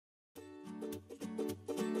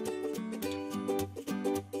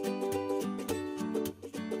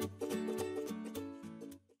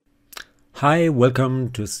Hi, welcome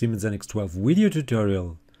to Siemens NX 12 video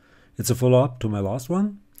tutorial. It's a follow-up to my last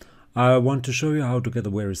one. I want to show you how to get a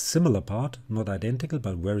very similar part, not identical,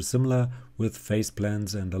 but very similar with face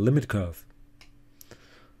plans and a limit curve.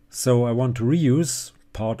 So I want to reuse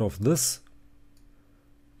part of this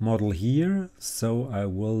model here, so I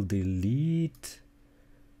will delete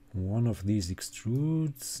one of these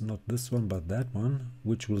extrudes, not this one but that one,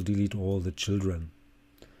 which will delete all the children.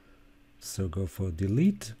 So go for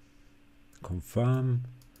delete, confirm,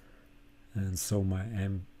 and so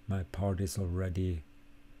my part is already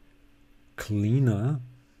cleaner.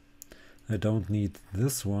 I don't need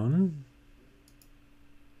this one,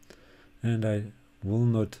 and I will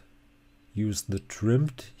not use the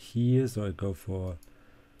trimmed here, so I go for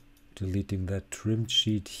deleting that trimmed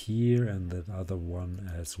sheet here and that other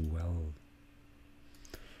one as well,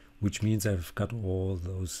 which means I've got all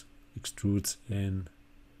those extrudes in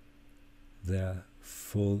their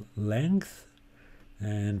full length.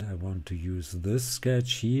 And I want to use this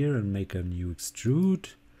sketch here and make a new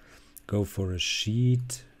extrude. Go for a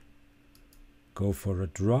sheet, go for a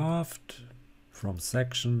draft from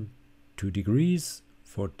section 2 degrees,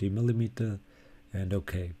 40 millimeter, and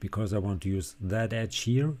OK, because I want to use that edge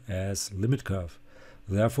here as limit curve.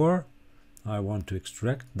 Therefore, I want to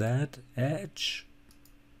extract that edge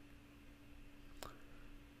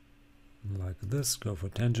like this, go for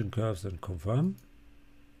tangent curves and confirm.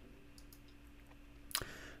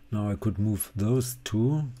 Now I could move those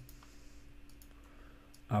two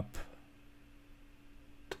up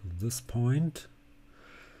to this point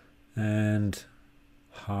and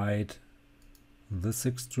hide this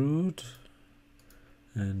extrude,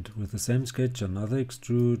 and with the same sketch another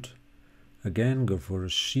extrude. Again, go for a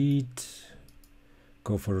sheet,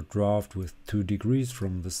 go for a draft with 2 degrees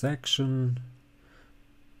from the section,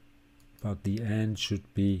 but the end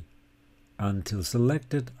should be until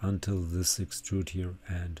selected, until this extrude here,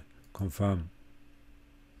 and confirm.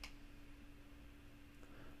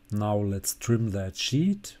 Now let's trim that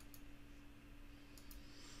sheet.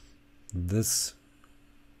 This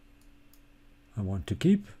I want to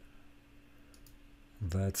keep.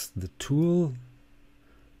 That's the tool,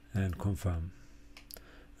 and confirm.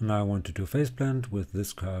 Now I want to do face blend with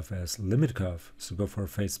this curve as limit curve. So go for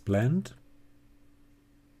face blend,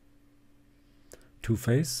 two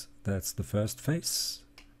face. That's the first face.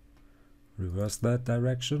 Reverse that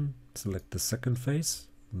direction. Select the second face,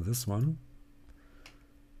 this one.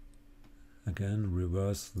 Again,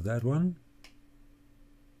 reverse that one.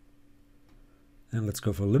 And let's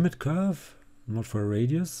go for limit curve, not for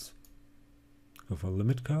radius. Go for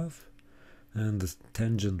limit curve. And the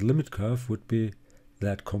tangent limit curve would be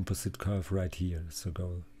that composite curve right here. So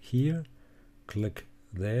go here, click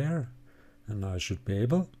there, and now I should be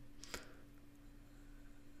able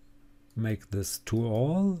make this to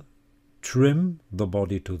all, trim the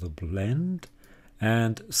body to the blend,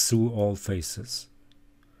 and sew all faces,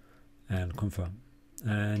 and confirm.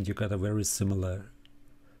 And you got a very similar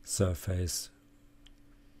surface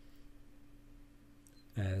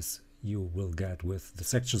as you will get with the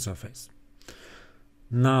section surface.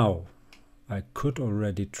 Now I could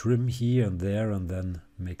already trim here and there and then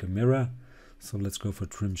make a mirror. So let's go for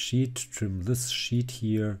trim sheet, trim this sheet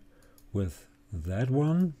here with that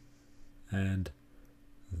one and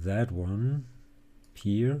that one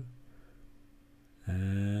here,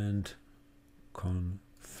 and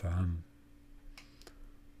confirm.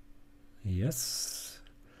 Yes.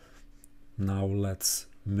 Now let's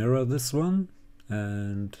mirror this one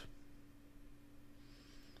and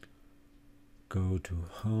go to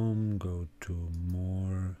home, go to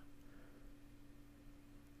more,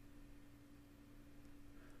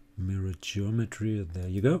 mirror geometry, there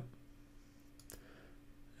you go.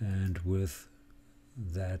 And with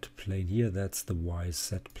that plane here, that's the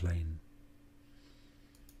YZ plane.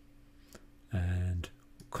 And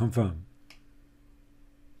confirm.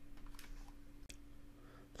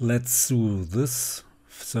 Let's sew this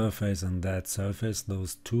surface and that surface,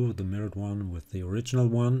 those two, the mirrored one with the original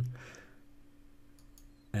one.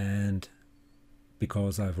 And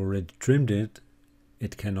because I've already trimmed it,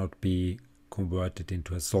 it cannot be converted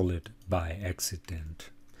into a solid by accident.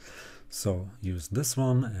 So use this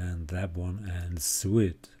one and that one and sew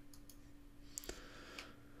it.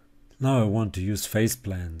 Now I want to use face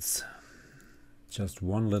plans. Just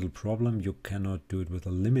one little problem, you cannot do it with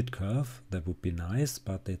a limit curve. That would be nice,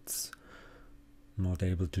 but it's not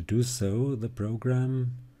able to do so, the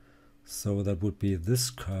program. So that would be this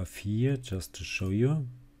curve here, just to show you.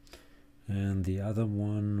 And the other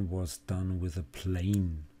one was done with a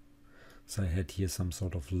plane. So I had here some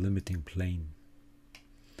sort of limiting plane.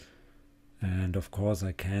 And of course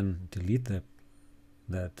I can delete the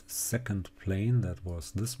that second plane, that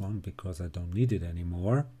was this one, because I don't need it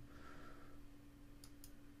anymore.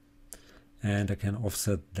 And I can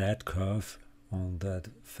offset that curve on that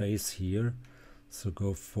face here. So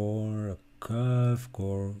go for a curve,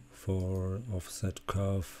 go for offset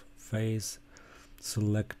curve face,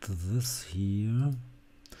 select this here,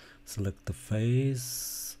 select the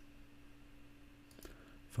face,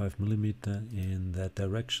 5 millimeter in that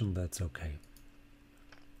direction, that's okay.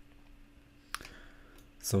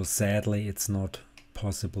 So sadly it's not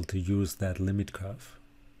possible to use that limit curve.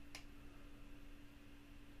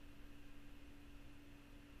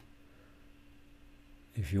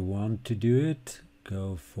 If you want to do it,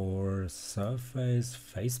 go for surface,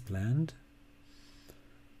 face blend,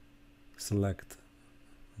 select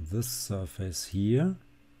this surface here,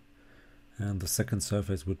 and the second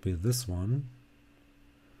surface would be this one.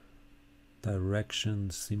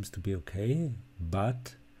 Direction seems to be okay,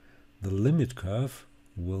 but the limit curve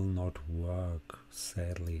will not work,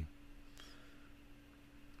 sadly.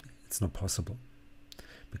 It's not possible,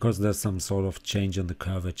 because there's some sort of change in the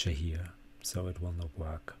curvature here. So it will not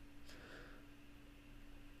work.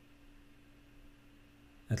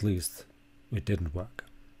 At least it didn't work.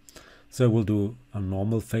 So we'll do a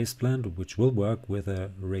normal face blend, which will work with a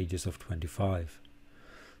radius of 25.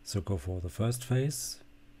 So go for the first face,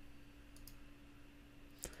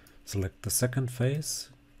 select the second face,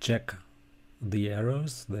 check the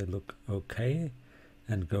arrows, they look okay,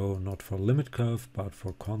 and go not for limit curve but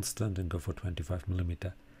for constant and go for 25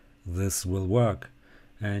 millimeter. This will work.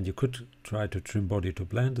 And you could try to trim body to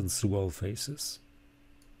blend and through all faces.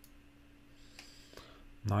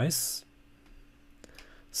 Nice.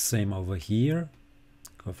 Same over here.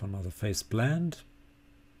 Go for another face blend.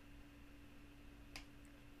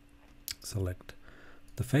 Select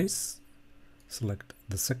the face. Select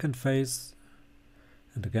the second face.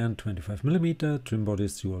 And again 25 millimeter. Trim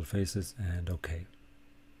bodies through all faces and OK.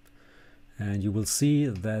 And you will see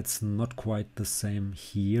that's not quite the same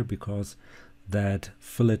here because that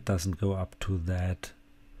fillet doesn't go up to that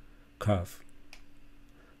curve,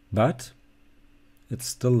 but it's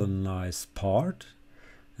still a nice part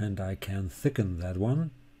and I can thicken that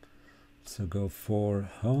one. So go for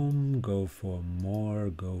home, go for more,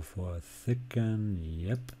 go for thicken,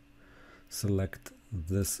 yep, select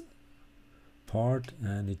this part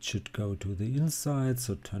and it should go to the inside,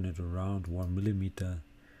 so turn it around 1 millimeter,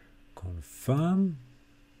 confirm.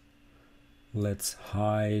 Let's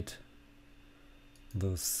hide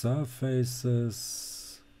the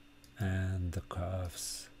surfaces and the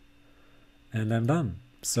curves, and I'm done.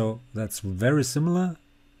 So that's very similar,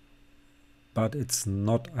 but it's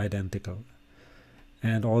not identical.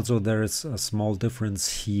 And also there is a small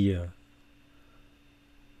difference here,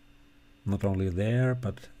 not only there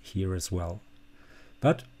but here as well.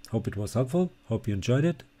 But hope it was helpful, hope you enjoyed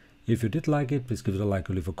it. If you did like it, please give it a like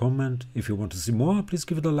or leave a comment. If you want to see more, please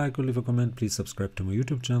give it a like or leave a comment. Please subscribe to my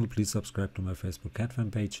YouTube channel. Please subscribe to my Facebook cat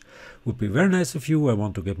fan page. Would be very nice of you. I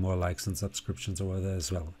want to get more likes and subscriptions over there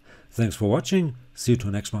as well. Thanks for watching. See you to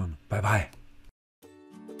the next one. Bye bye.